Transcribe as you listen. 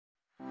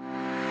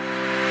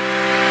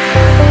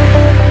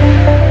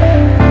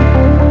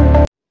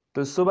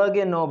तो सुबह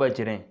के 9 बज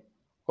रहे हैं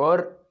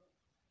और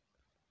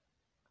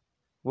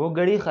वो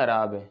घड़ी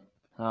ख़राब है।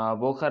 हाँ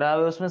वो ख़राब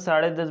है, उसमें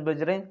 10:30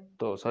 बज रहे हैं,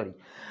 तो सॉरी।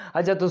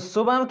 अच्छा, तो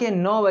सुबह के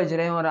 9 बज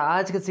रहे हैं और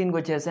आज का सीन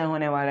कुछ ऐसा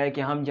होने वाला है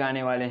कि हम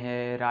जाने वाले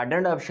हैं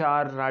राडंड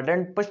अबशार।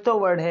 राडंड पश्तो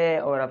वर्ड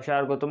है और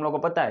अबशार को तुम लोगों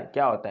को पता है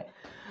क्या होता है,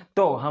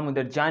 तो हम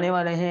उधर जाने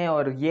वाले हैं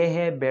और ये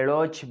है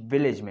बेड़ोच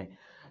विलेज में।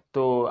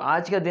 तो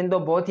आज का दिन तो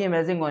बहुत ही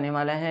अमेजिंग होने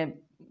वाला है,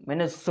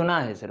 मैंने सुना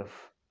है, सिर्फ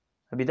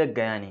अभी तक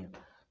गया नहीं।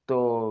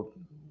 तो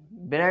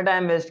बिना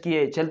टाइम वेस्ट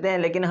किए चलते हैं।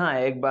 लेकिन हाँ,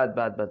 एक बात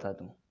बता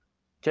दूँ,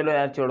 चलो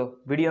यार छोड़ो,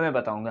 वीडियो में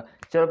बताऊंगा।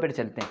 चलो फिर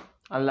चलते हैं।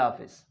 अल्लाह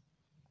हाफिज़।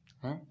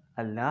 हैं,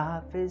 अल्लाह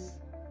हाफिज़।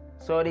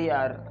 सॉरी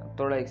यार,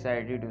 थोड़ा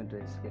एक्साइटेड हूँ तो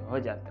इसके हो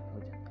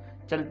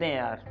जाता। चलते हैं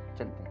यार,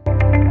 चलते हैं।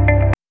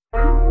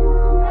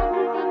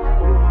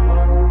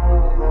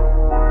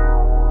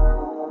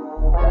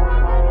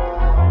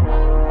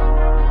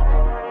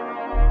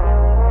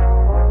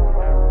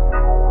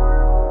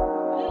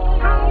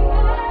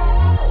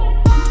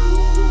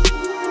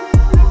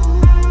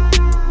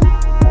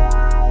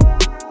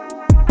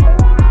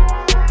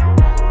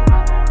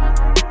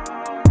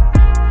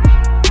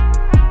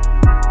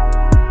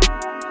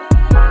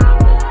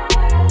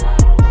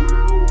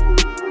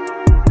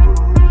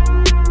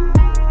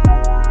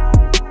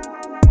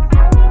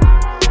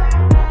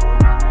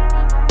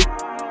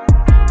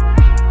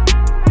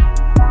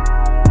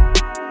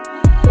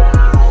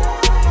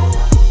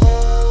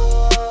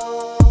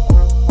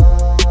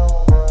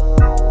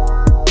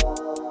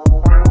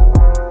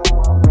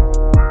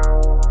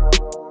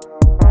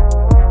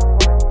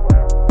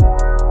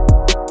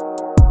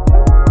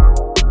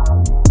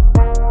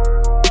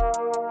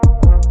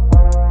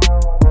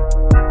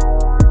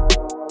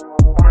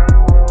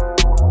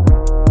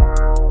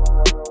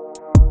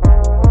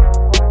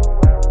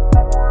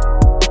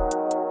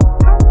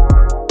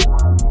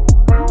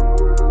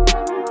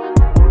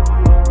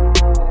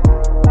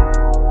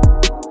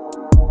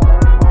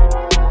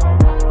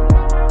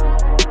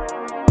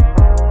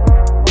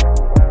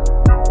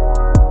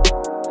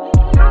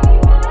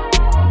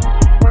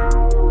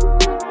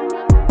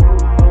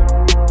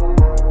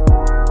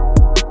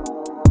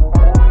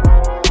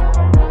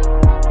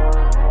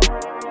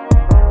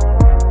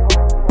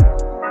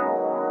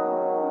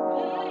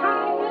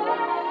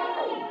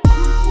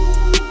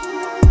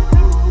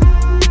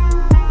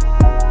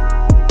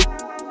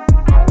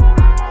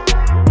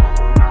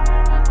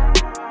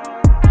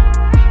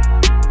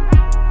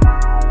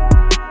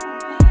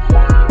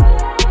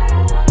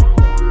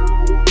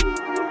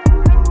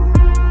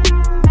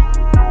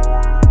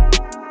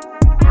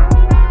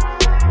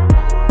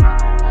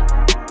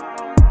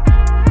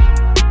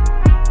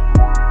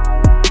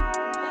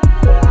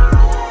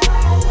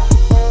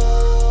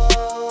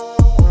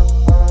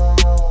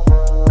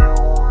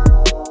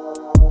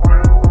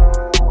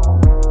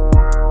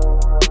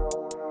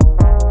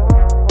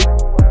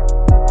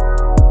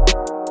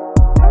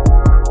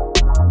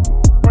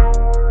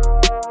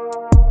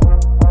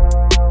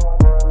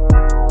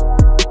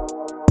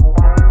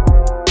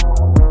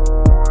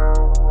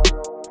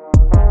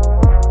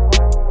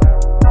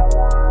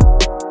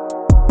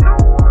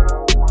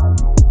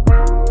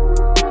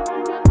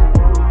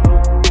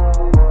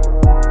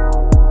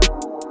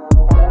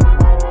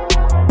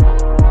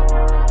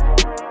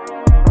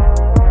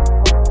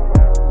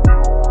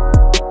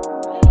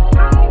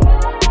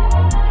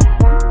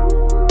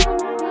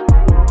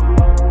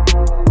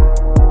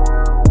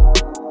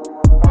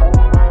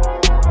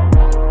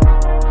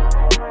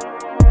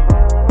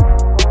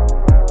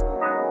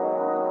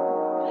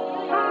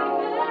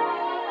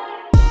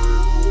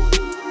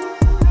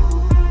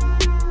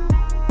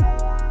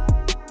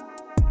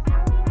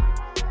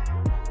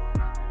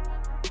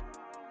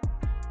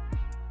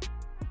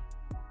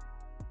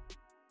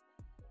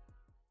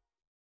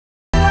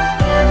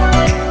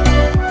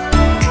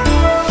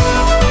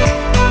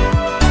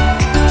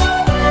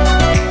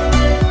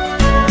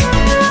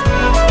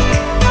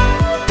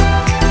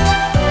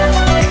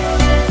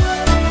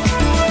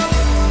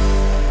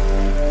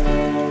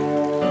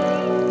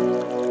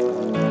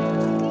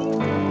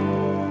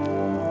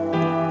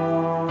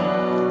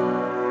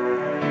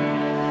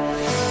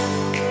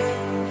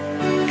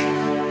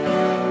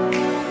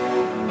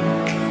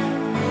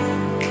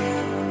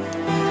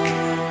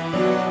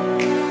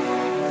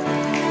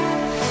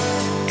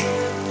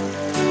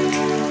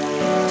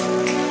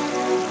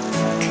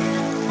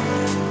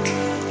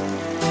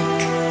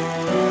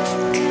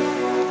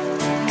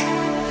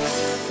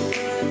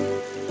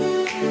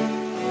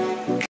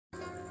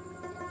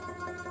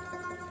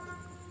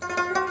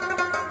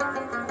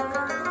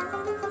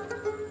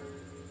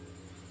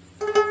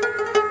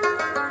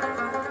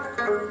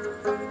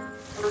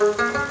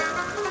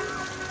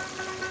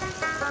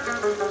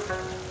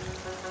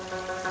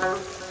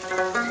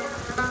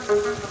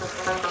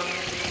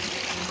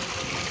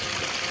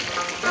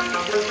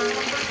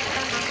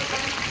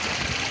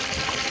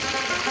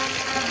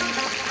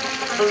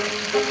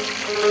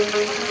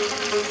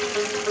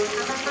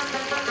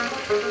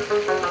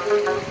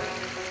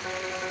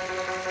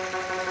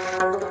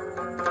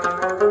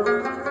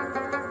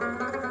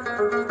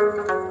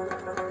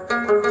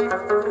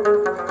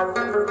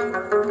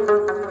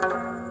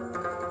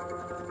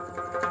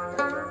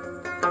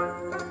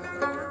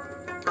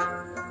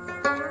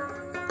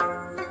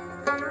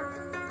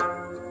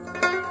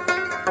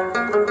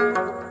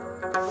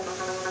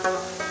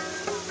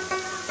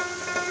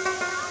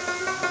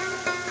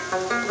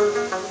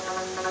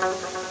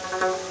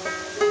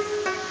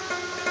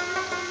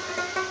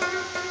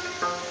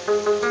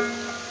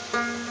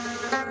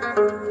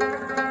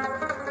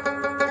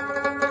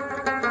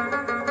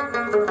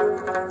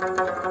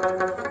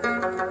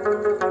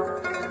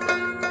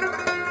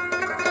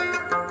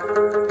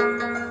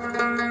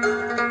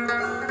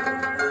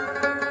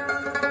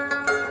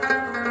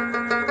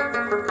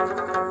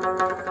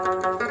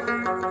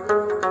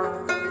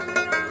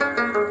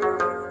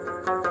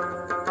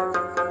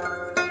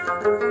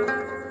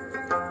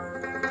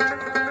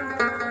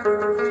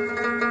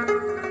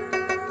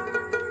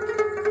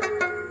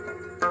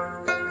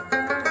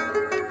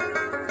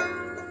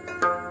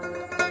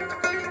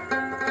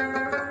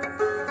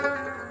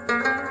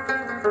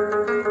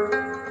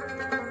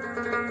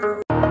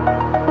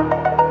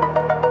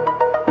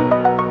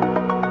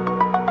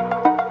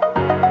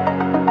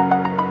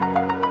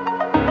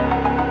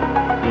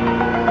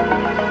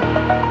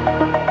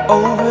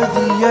 over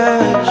the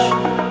edge.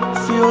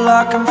 Feel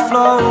like I'm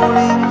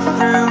floating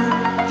through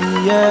the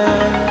air.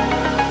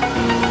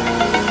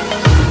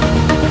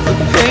 The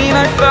pain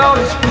I felt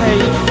is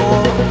paid for,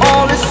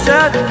 all is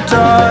said and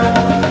done.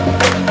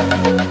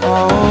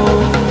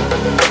 Oh,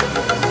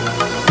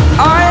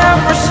 I am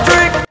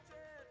restricted.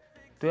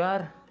 तो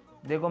यार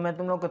देखो, मैं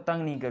तुम लोग को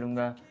तंग नहीं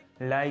करूँगा।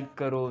 लाइक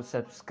करो,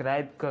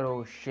 सब्सक्राइब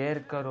करो, शेयर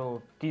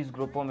करो, 30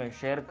 ग्रुपों में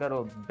शेयर करो,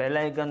 बेल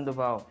आइकन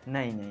दबाओ।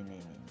 नहीं,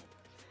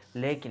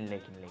 लेकिन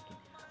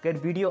अगर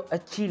वीडियो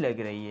अच्छी लग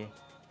रही है,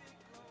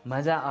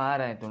 मज़ा आ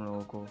रहा है तुम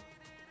लोगों को,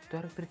 तो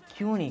यार फिर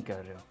क्यों नहीं कर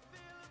रहे हो?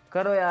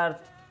 करो यार,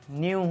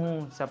 न्यू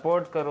हूँ,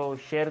 सपोर्ट करो,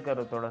 शेयर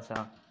करो थोड़ा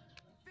सा,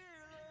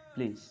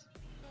 प्लीज़,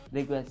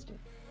 रिक्वेस्ट है।